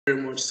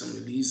very much,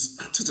 Someleze.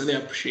 Totally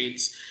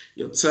appreciate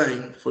your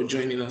time for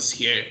joining us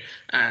here.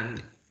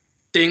 And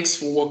thanks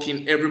for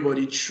walking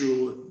everybody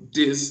through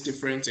these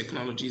different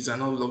technologies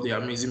and all of the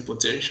amazing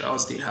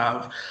potentials they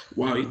have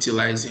while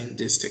utilizing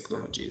these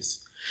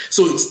technologies.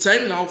 So it's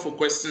time now for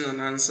question and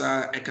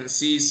answer. I can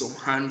see some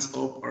hands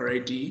up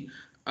already.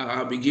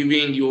 I'll be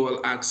giving you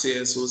all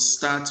access. We'll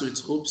start with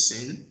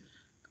Hobson.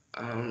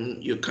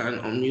 You can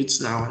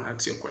unmute now and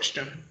ask your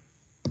question.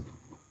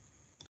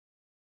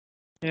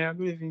 Yeah,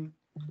 good evening.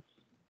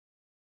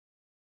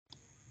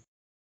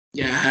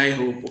 Yeah, hi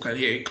Hope. We can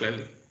hear you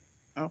clearly.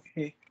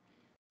 Okay.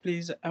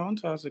 Please, I want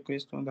to ask a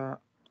question that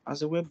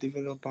as a web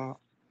developer,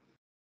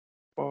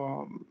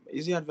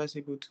 is it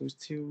advisable to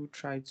still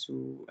try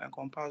to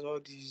encompass all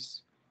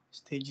these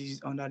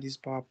stages under this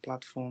Power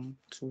Platform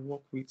to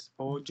work with,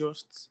 or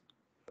just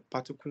a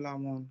particular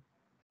one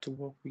to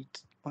work with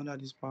under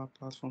this Power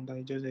Platform that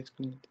you just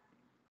explained?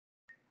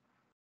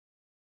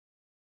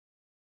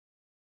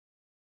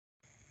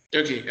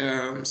 Okay,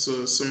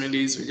 so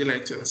Someleze, would you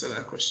like to answer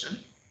that question?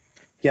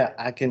 Yeah,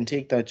 I can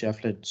take that,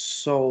 Jefflet.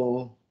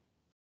 So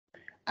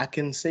I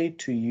can say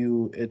to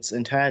you, it's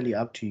entirely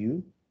up to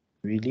you,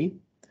 really.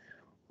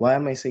 Why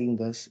am I saying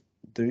this?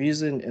 The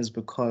reason is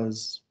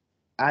because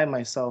I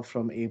myself,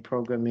 from a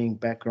programming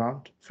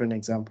background, for an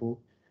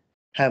example,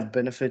 have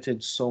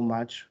benefited so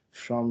much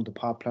from the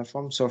Power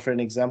Platform. So, for an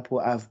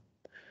example,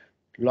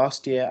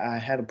 last year I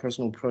had a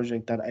personal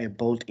project that I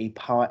built a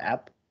Power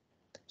App.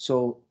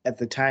 So at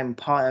the time,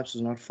 Power Apps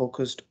was not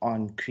focused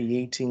on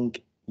creating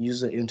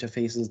user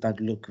interfaces that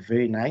look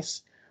very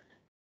nice.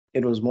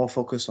 It was more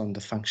focused on the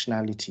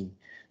functionality.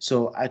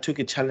 So I took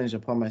a challenge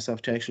upon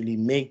myself to actually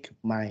make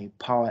my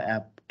Power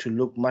App to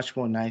look much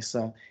more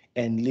nicer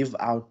and leave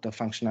out the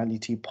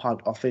functionality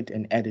part of it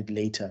and add it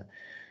later.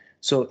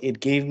 So it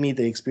gave me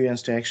the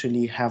experience to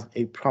actually have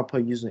a proper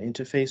user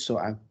interface. So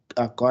I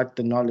got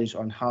the knowledge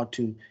on how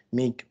to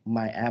make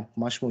my app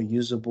much more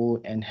usable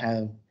and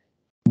have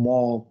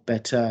more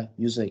better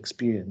user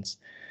experience.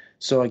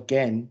 So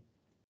again,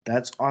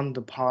 that's on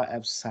the Power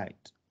Apps side.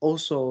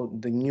 Also,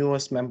 the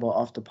newest member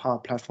of the Power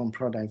Platform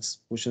products,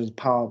 which is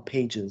Power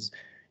Pages,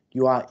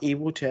 you are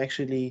able to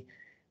actually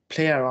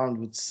play around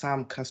with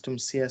some custom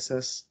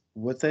CSS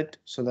with it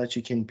so that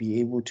you can be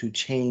able to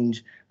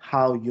change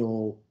how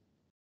your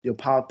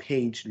Power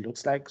Page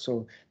looks like.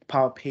 So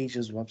Power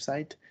Pages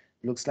website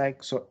looks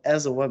like. So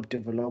as a web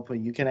developer,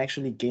 you can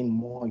actually gain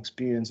more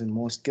experience and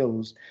more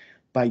skills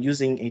by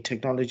using a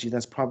technology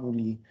that's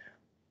probably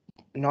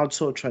not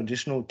so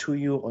traditional to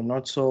you or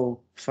not so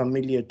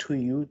familiar to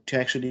you to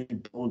actually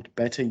build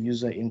better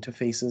user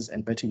interfaces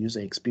and better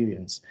user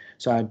experience.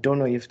 So I don't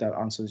know if that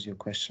answers your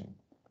question.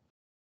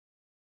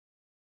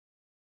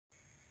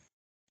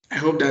 I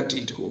hope that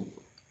did, Hope.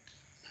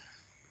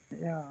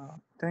 Yeah,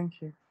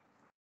 thank you.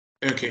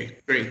 Okay,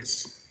 great.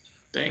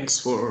 Thanks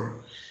for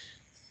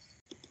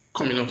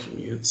coming off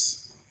mute.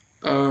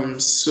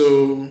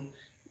 So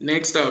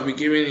next I'll be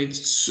giving it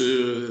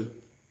to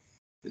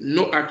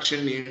no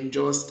actual name,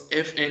 just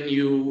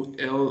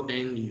FNULNU.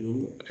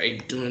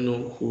 I don't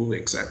know who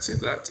exactly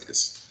that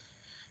is.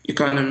 You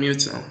can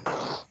unmute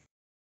now.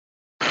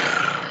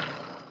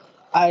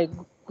 Hi,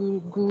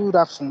 good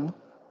afternoon.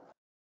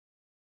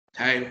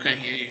 Hi, we can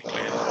hear you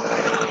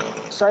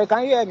clearly. Sorry,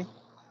 can you hear me?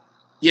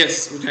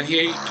 Yes, we can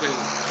hear you clearly.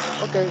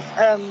 Okay.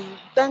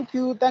 Thank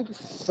you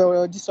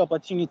for this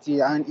opportunity,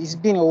 and it's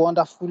been a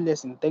wonderful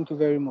lesson. Thank you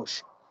very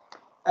much.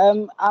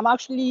 I'm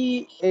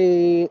actually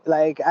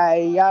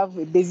I have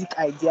a basic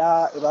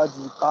idea about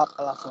the Power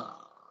Platform,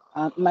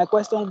 and my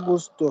question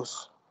goes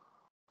thus: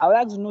 I would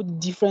like to know the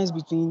difference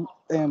between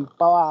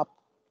Power App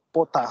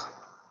Portal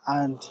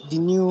and the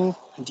new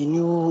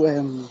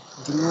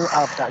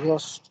app that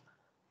just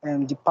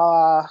the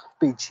Power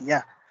Page.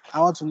 Yeah, I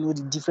want to know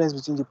the difference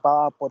between the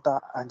Power Portal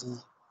and the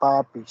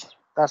Power Page.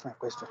 That's my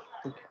question.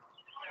 Thank you.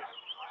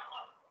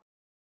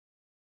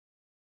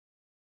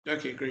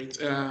 Okay, great.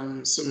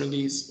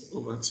 Somelis,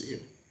 over to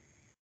you.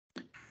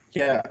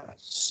 Yeah,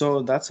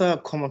 so that's a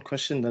common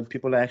question that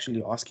people are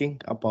actually asking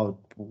about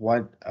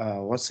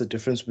what's the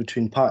difference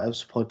between Power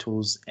Apps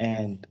portals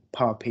and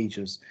Power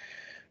Pages.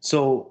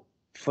 So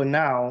for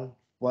now,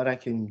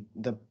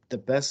 the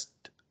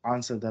best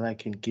answer that I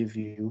can give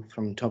you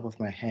from the top of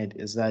my head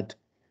is that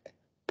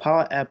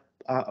Power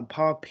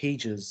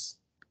Pages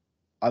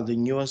are the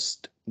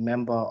newest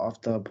member of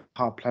the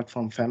Power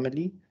Platform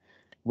family,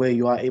 where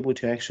you are able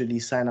to actually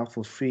sign up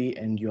for free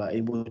and you are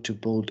able to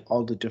build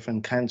all the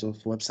different kinds of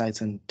websites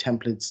and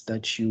templates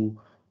that you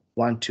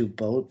want to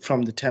build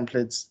from the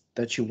templates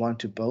that you want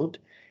to build.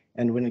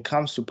 And when it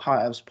comes to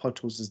Power Apps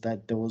portals, is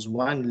that there was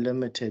one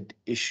limited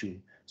issue.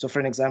 So for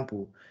an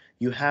example,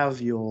 you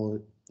have your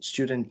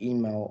student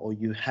email or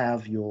you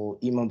have your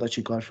email that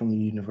you got from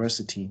your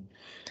university.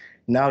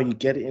 Now you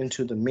get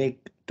into the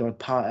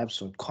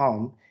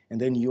make.powerapps.com and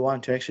then you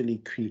want to actually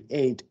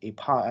create a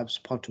Power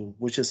Apps portal,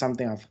 which is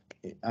something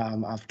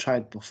I've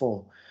tried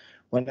before.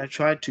 When I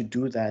tried to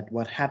do that,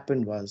 what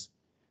happened was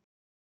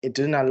it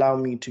didn't allow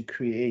me to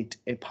create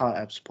a Power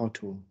Apps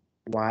portal.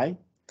 Why?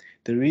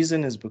 The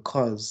reason is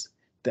because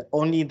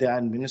only the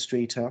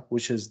administrator,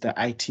 which is the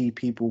IT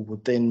people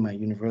within my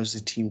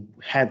university,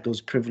 had those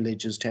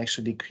privileges to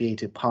actually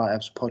create a Power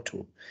Apps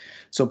portal.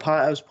 So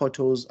Power Apps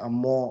portals are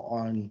more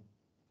on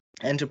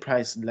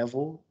enterprise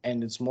level,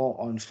 and it's more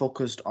on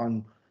focused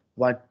on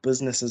what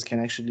businesses can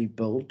actually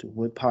build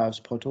with Power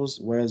Apps portals,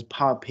 whereas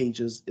Power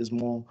Pages is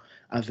more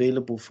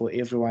available for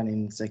everyone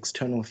and it's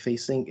external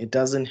facing. It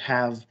doesn't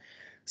have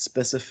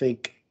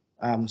specific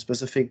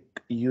specific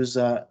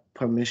user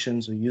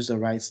permissions or user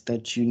rights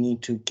that you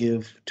need to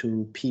give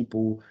to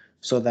people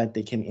so that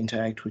they can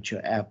interact with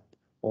your app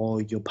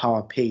or your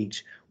Power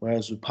Page.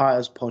 Whereas with Power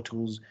Apps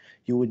portals,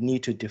 you would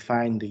need to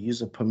define the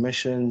user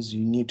permissions,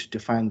 you need to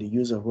define the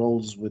user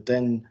roles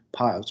within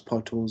Power Apps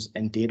portals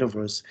and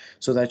Dataverse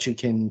so that you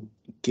can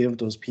give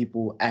those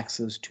people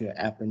access to your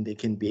app and they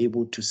can be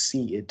able to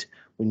see it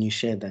when you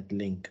share that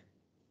link.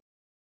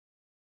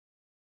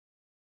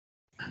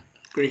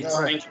 Great.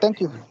 All right.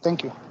 Thank you.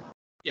 Thank you.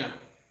 Yeah.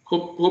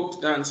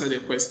 Hope that answered the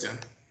question.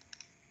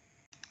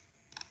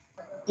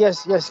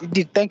 Yes, it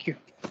did. Thank you.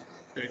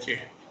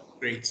 Okay,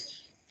 great.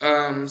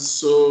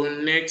 So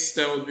next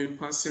I will be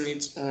passing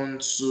it on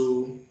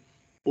to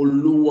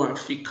Oluwa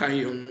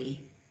Fikayomi.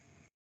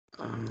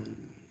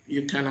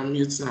 You can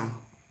unmute now.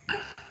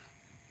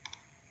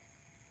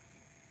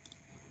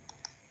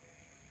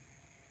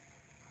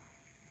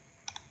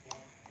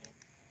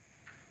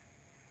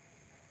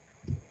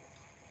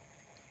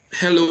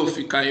 Hello,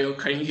 Fikayo.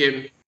 Can you hear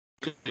me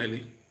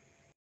clearly?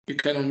 You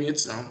can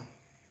unmute now.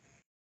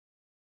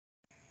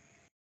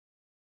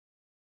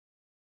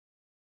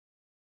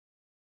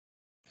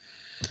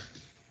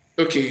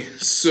 Okay,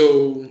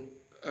 so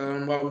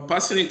I'm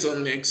passing it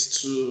on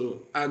next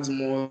to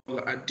Admiral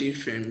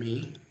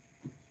Adefemi.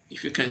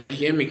 If you can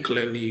hear me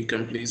clearly, you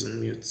can please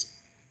unmute.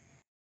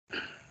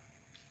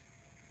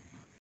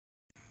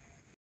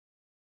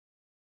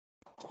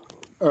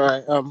 All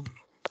right.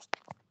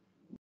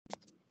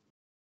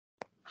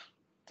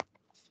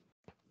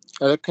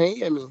 Hello, can you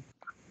hear me?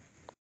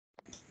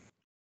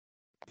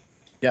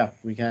 Yeah,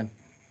 we can.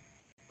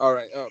 All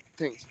right.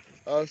 Thanks.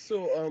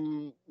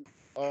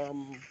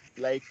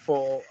 Like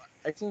for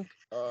I think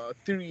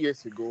 3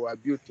 years ago, I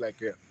built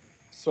like a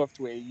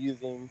software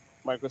using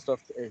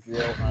Microsoft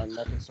Excel and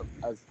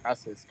Microsoft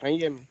Access. Can you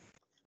hear me?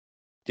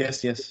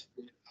 Yes.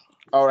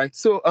 All right.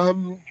 So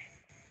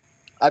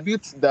I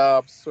built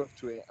the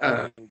software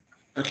and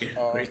Okay,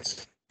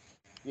 great.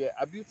 Yeah,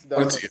 I built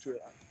the software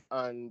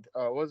and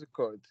what's it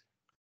called?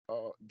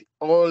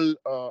 All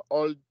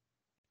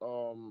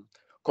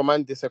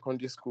Command the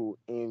secondary school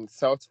in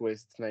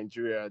southwest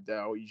Nigeria that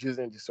are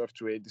using the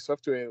software. The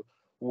software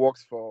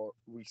works for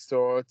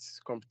research,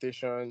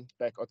 computation,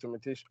 like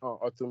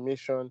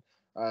automation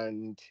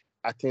and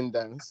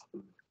attendance.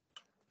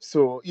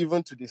 So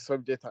even to the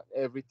subject and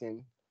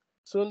everything.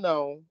 So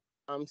now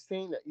I'm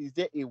saying that is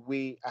there a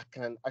way I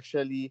can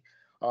actually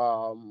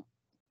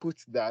put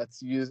that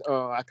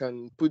I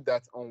can put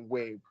that on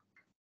web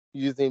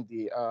using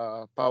the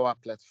Power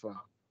Platform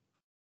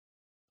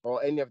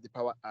or any of the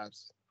Power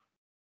apps?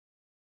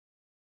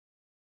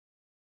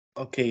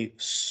 Okay,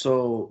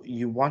 so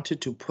you wanted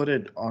to put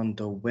it on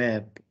the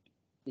web.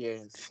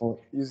 Yes, for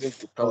using the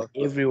for Power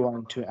Platform.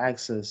 everyone to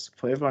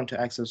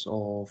access,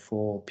 or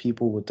for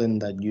people within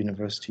that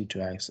university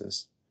to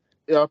access.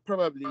 Yeah,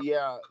 probably.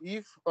 Yeah,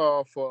 if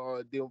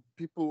for the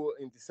people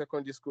in the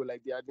secondary school,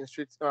 like the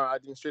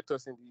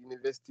administrators in the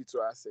university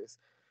to access,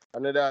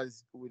 and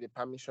others with the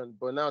permission.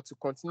 But now to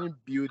continue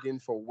building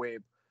for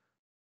web,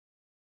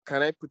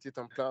 can I put it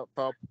on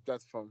Power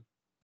Platform?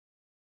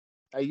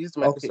 I used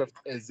Okay. Microsoft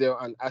Excel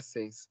and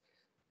Access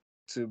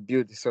to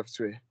build the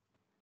software.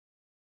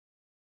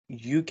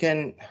 You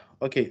can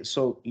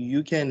so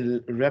you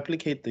can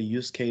replicate the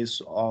use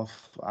case of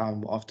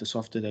the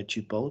software that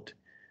you built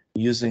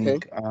using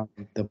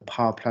the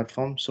Power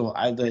Platform. So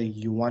either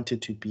you want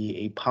it to be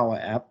a Power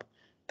App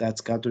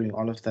that's gathering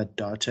all of that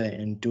data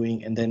and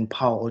then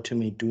Power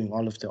Automate doing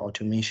all of the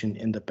automation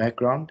in the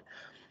background.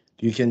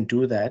 You can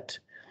do that,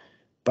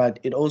 but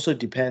it also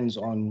depends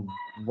on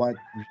what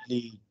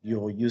really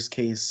your use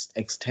case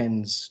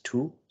extends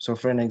to. So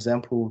for an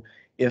example,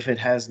 if it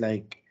has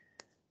like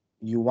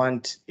you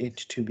want it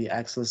to be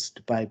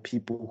accessed by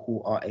people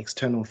who are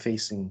external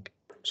facing.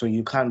 So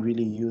you can't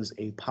really use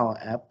a Power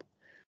App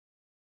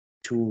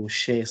to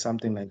share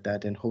something like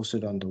that and host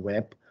it on the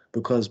web,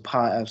 because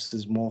Power Apps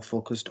is more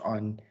focused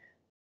on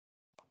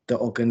the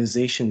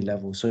organization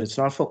level. So it's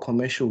not for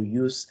commercial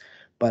use,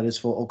 but it's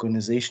for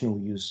organizational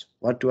use.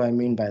 What do I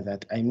mean by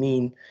that? I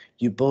mean,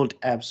 you build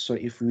apps. So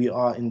if we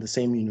are in the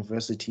same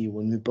university,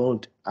 when we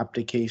build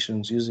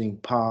applications using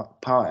Power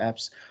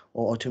Apps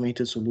or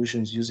automated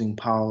solutions using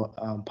Power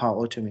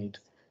Automate,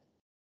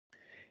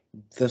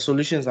 the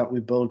solutions that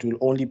we build will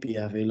only be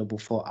available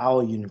for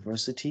our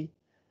university,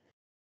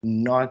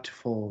 not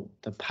for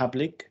the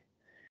public.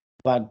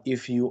 But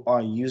if you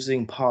are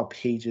using Power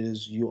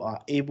Pages, you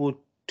are able,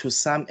 to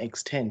some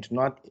extent,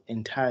 not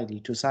entirely,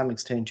 to some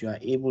extent, you are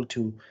able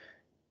to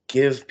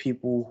give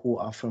people who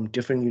are from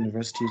different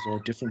universities or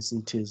different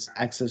cities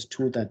access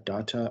to that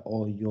data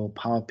or your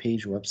Power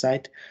Page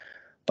website.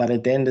 But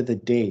at the end of the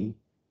day,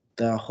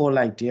 the whole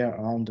idea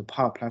around the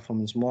Power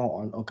Platform is more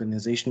on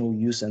organizational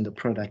use and the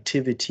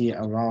productivity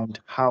around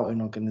how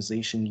an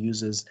organization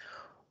uses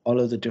all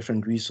of the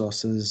different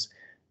resources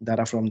that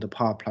are from the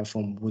Power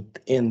Platform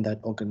within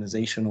that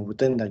organization or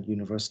within that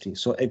university.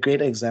 So a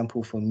great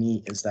example for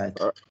me is that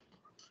All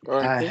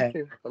right, I thank have,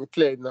 you. I'm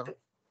clear now.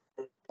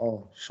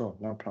 oh, sure,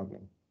 no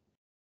problem.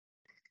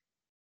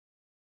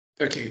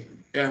 Okay,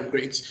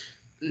 great.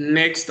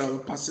 Next, I'll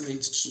pass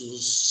it to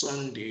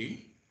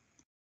Sunday.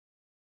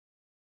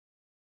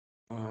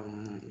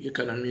 You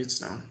can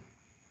unmute now.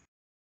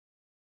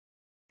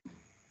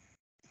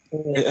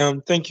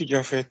 Thank you,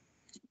 Jafet.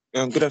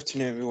 Good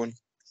afternoon, everyone.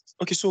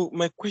 Okay, so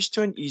my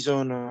question is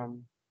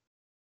on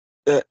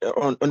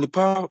the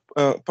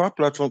Power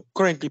Platform.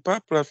 Currently,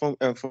 Power Platform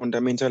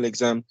fundamental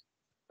exam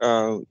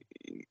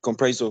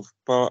comprised of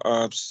Power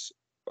Apps,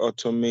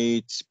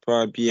 Automate,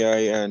 Power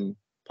BI, and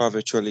Power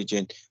Virtual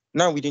Agent.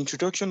 Now, with the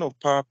introduction of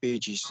Power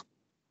Pages,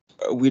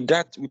 will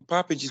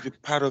Power Pages be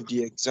part of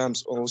the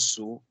exams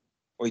also,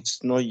 or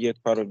it's not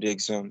yet part of the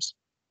exams?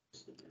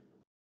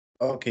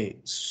 Okay,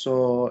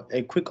 so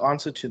a quick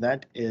answer to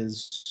that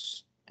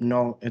is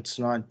no, it's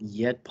not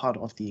yet part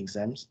of the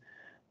exams.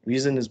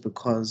 Reason is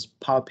because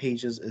Power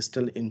Pages is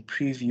still in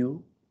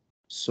preview,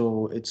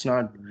 so it's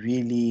not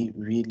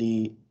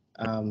really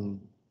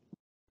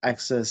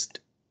accessed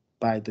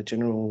by the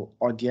general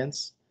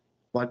audience.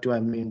 What do I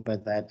mean by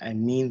that? I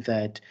mean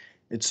that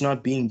it's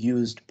not being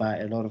used by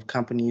a lot of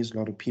companies, a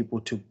lot of people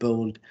to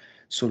build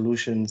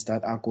solutions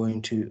that are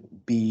going to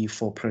be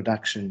for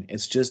production.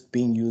 It's just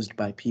being used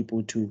by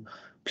people to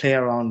play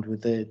around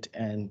with it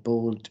and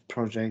build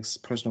projects,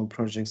 personal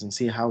projects, and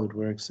see how it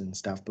works and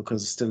stuff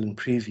because it's still in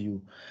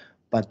preview.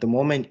 But the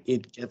moment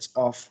it gets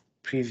off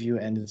preview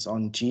and it's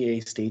on GA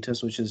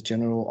status, which is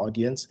general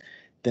audience,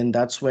 then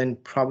that's when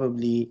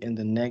probably in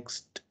the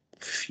next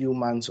few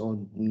months or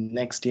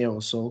next year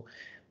or so,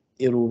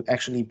 it will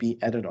actually be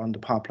added on the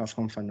Power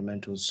Platform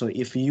fundamentals. So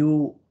if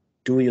you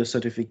do your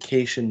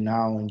certification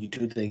now and you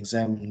do the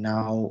exam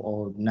now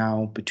or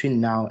now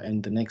between now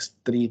and the next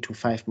 3 to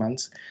 5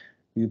 months,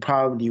 you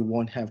probably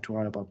won't have to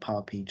worry about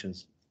Power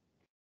Pages.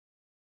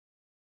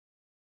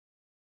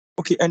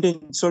 Okay, and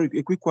then sorry,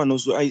 a quick one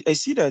also. I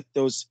see that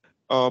there was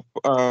Power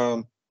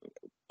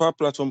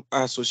Platform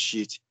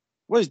Associate.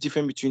 What is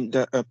different between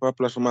the Power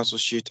Platform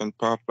Associate and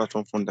Power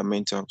Platform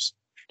Fundamentals?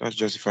 That's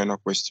just the final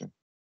question.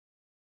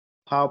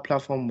 Power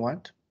Platform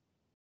what?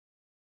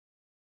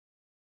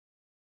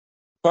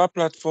 Power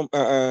Platform,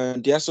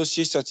 the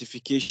Associate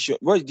certification.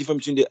 What is different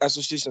between the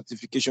Associate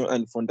certification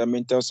and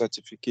Fundamental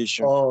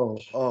certification?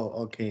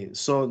 Okay.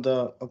 So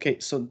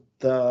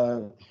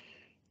the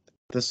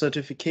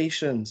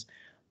certifications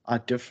are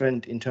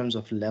different in terms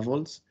of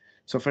levels.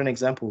 So for an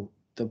example,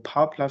 the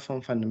Power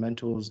Platform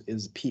Fundamentals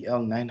is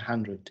PL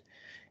 900.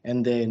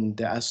 And then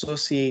the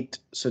associate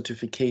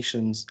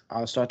certifications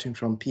are starting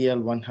from PL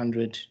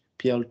 100,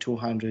 PL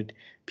 200,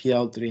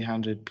 PL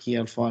 300,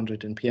 PL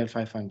 400, and PL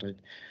 500.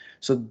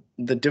 So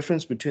the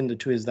difference between the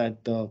two is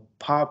that the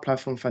Power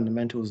Platform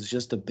Fundamentals is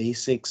just the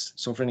basics.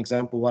 So for an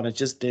example, what I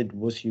just did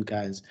with you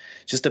guys,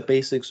 just the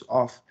basics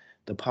of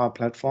the Power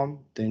Platform,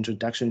 the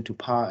introduction to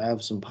Power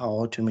Apps and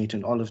Power Automate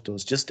and all of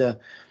those, just a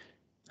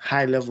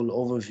high level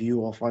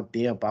overview of what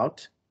they're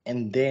about.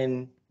 And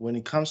then when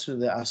it comes to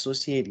the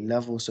associate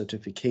level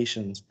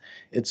certifications,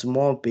 it's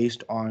more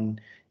based on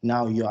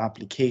now your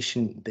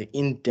application, the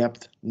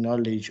in-depth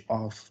knowledge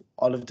of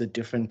all of the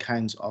different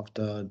kinds of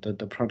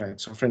the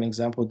products. So for an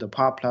example, the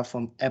Power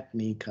Platform App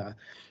Maker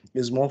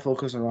is more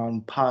focused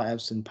around Power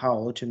Apps and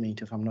Power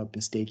Automate, if I'm not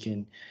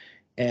mistaken.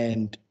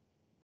 And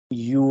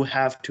you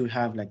have to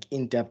have like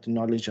in-depth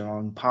knowledge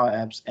around Power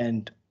Apps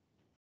and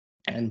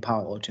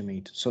Power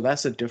Automate. So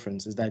that's the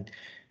difference, is that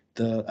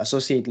the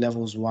associate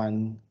levels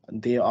one,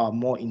 they are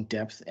more in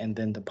depth, and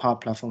then the Power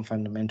Platform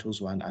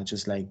fundamentals one are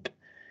just like,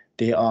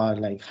 they are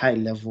like high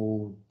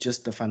level,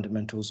 just the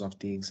fundamentals of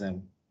the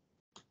exam.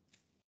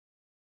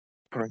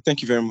 All right,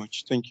 thank you very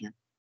much. Thank you.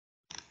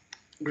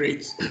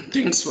 Great,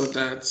 thanks for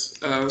that.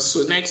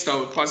 So next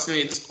I'll be passing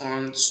it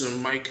on to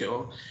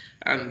Michael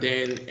and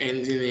then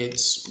ending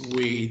it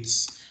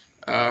with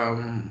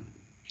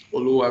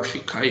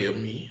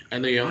Oluwafikayomi. I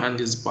know your hand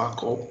is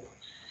back up.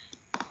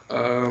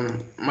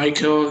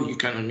 Michael, you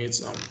can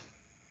unmute now.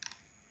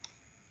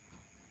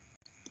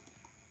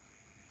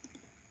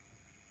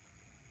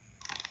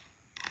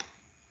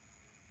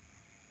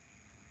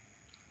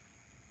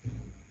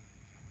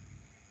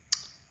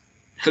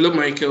 Hello,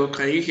 Michael.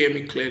 Can you hear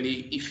me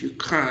clearly? If you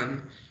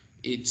can,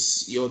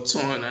 it's your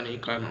turn and you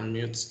can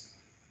unmute.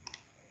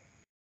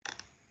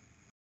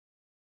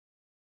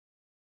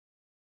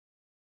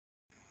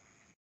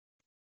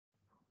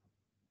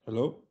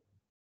 Hello?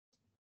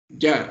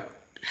 Yeah.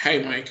 Hi,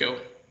 Michael.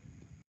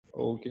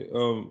 Okay.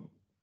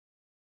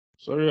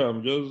 Sorry,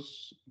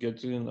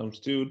 I'm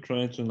still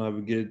trying to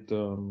navigate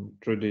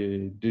through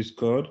the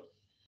Discord.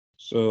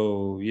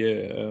 So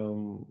yeah,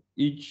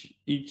 each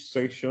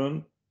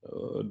section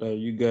that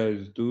you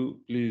guys do,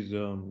 please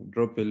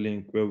drop a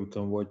link where we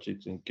can watch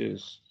it in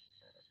case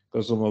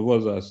because some of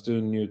us are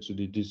still new to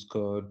the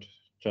Discord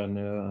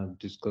channel and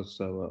Discord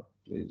server,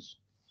 please.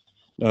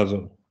 That's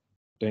all.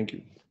 Thank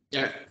you.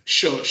 Yeah,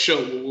 sure,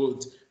 we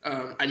would.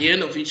 At the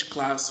end of each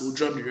class, we'll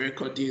drop the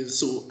recording.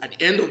 So at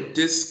the end of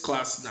this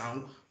class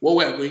now, what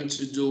we are going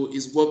to do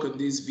is work on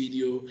this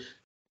video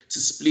to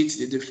split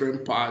the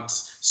different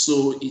parts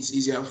so it's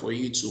easier for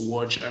you to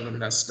watch and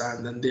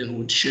understand, and then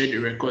we'll share the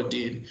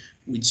recording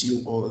with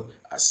you all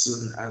as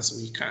soon as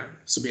we can.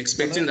 So be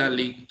expecting that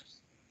link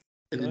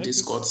in the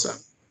Discord server.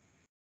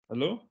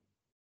 Hello?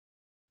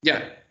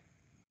 Yeah,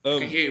 I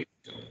can hear you.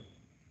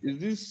 Is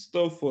this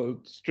stuff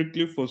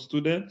strictly for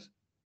students?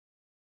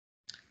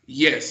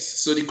 Yes,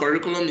 so the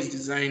curriculum is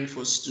designed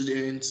for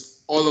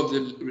students. All of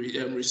the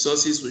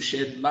resources we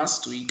shared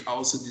last week are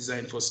also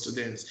designed for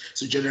students.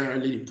 So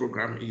generally the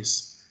program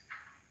is.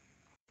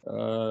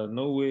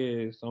 No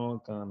way someone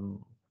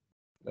can,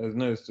 there's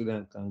no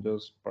student can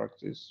just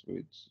practice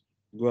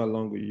go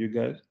along with you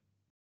guys.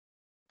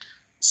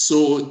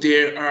 So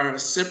there are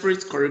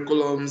separate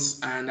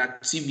curriculums and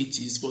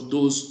activities for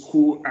those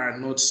who are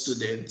not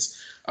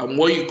students.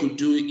 What you could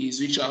do is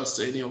reach out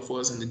to any of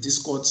us in the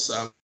Discord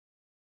server.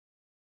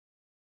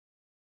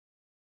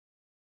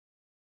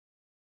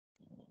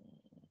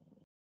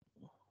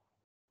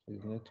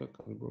 His network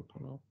is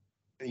broken up.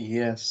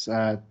 Yes,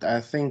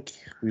 I think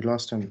we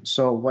lost him.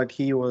 So what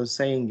he was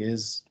saying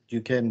is you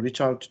can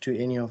reach out to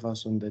any of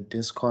us on the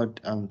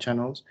Discord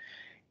channels,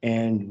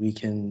 and we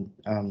can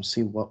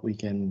see what we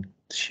can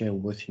share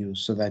with you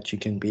so that you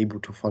can be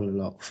able to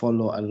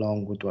follow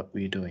along with what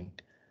we're doing.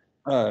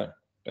 All right,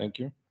 thank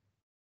you.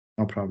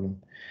 No problem.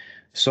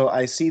 So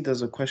I see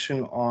there's a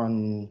question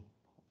on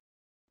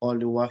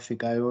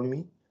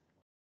Oluwafikayomi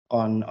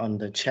on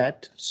the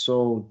chat.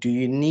 So do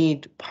you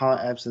need Power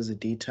Apps as a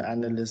data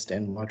analyst,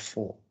 and what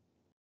for?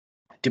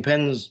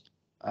 Depends.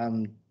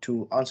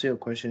 To answer your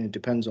question, it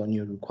depends on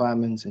your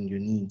requirements and your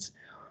needs.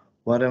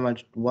 What am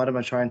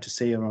I trying to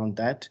say around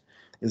that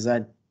is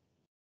that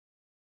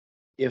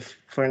if,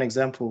 for an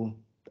example,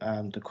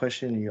 the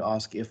question you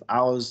ask, if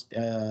I was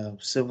a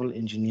civil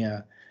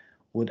engineer,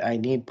 would I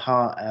need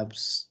Power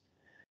Apps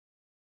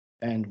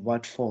and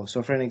what for?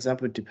 So for an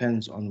example, it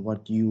depends on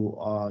what you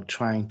are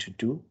trying to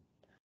do.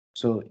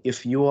 So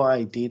if you are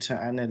a data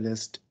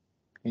analyst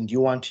and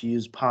you want to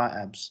use Power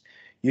Apps,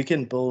 you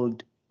can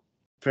build,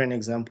 for an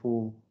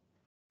example,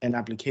 an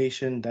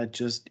application that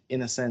just,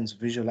 in a sense,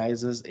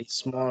 visualizes a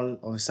small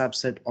or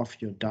subset of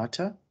your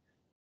data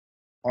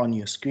on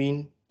your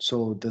screen.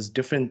 So there's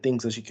different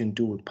things that you can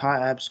do with Power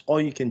Apps,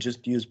 or you can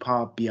just use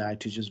Power BI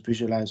to just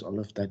visualize all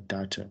of that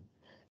data.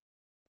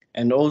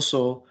 And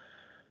also,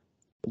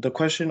 the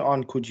question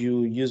on could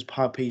you use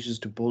Power Pages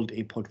to build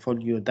a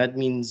portfolio, that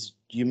means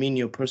you mean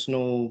your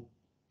personal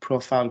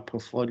profile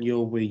portfolio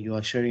where you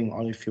are sharing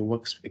all of your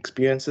work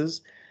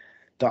experiences?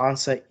 The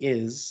answer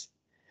is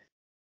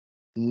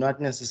not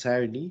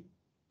necessarily,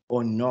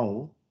 or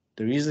no.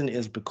 The reason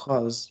is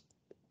because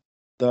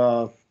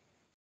the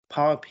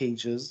Power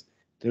Pages,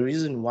 the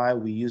reason why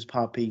we use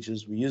Power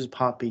Pages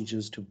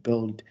to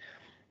build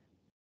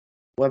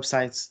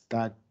websites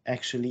that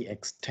actually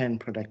extend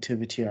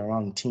productivity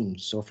around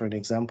teams. So for an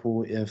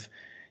example, if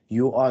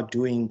you are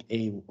doing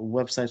a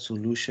website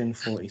solution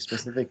for a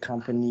specific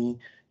company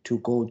to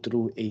go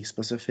through a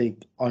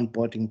specific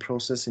onboarding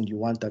process and you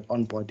want that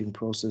onboarding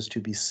process to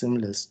be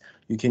seamless,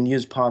 you can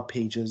use Power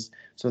Pages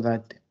so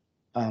that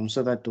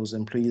those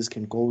employees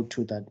can go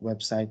to that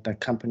website, that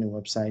company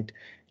website,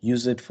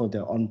 use it for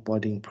their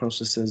onboarding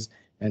processes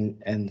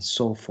and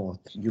so forth.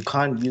 You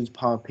can't use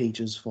Power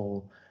Pages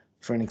for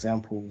an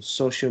example,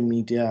 social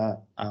media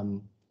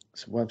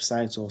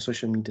websites or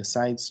social media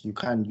sites. You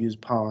can't use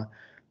Power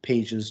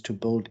Pages to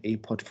build a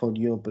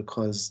portfolio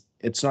because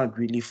it's not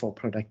really for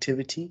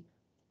productivity,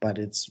 but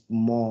it's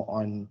more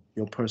on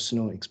your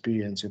personal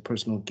experience, your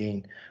personal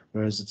gain,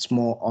 whereas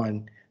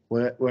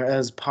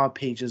Power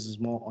Pages is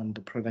more on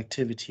the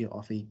productivity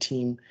of a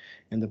team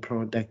and the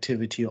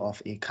productivity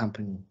of a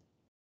company.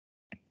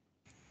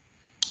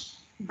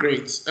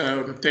 Great.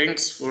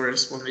 Thanks for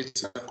responding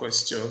to that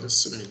question,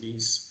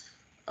 Someleze.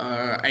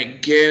 I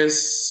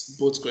guess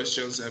both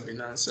questions have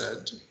been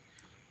answered.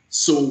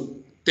 So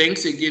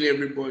thanks again,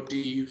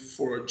 everybody,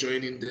 for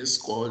joining this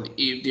call.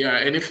 If there are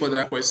any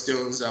further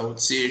questions, I would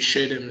say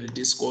share them in the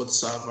Discord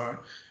server.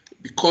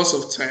 Because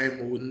of time,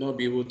 we will not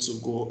be able to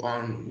go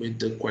on with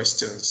the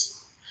questions.